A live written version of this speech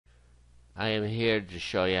I am here to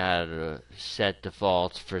show you how to set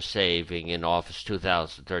defaults for saving in Office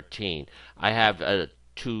 2013. I have a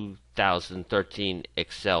 2013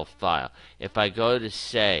 Excel file. If I go to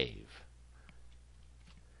save,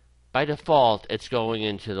 by default it's going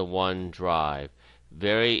into the OneDrive.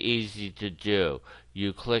 Very easy to do.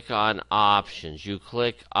 You click on Options. You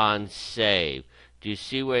click on Save. Do you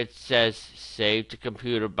see where it says Save to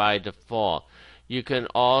Computer by default? You can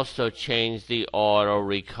also change the auto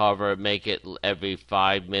recover, make it every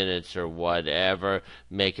 5 minutes or whatever,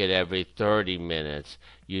 make it every 30 minutes.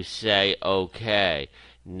 You say OK.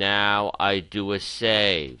 Now I do a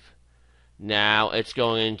save. Now it's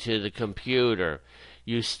going into the computer.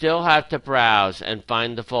 You still have to browse and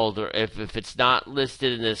find the folder. If it's not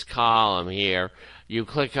listed in this column here, you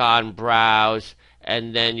click on Browse,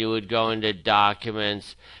 and then you would go into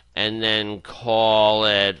Documents and then call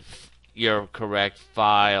it your correct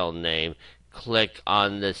file name. Click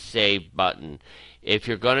on the Save button. If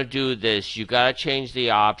you're going to do this, you got to change the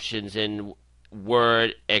options in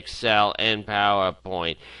Word, Excel, and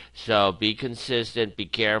PowerPoint. So be consistent, be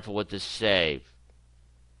careful with the save.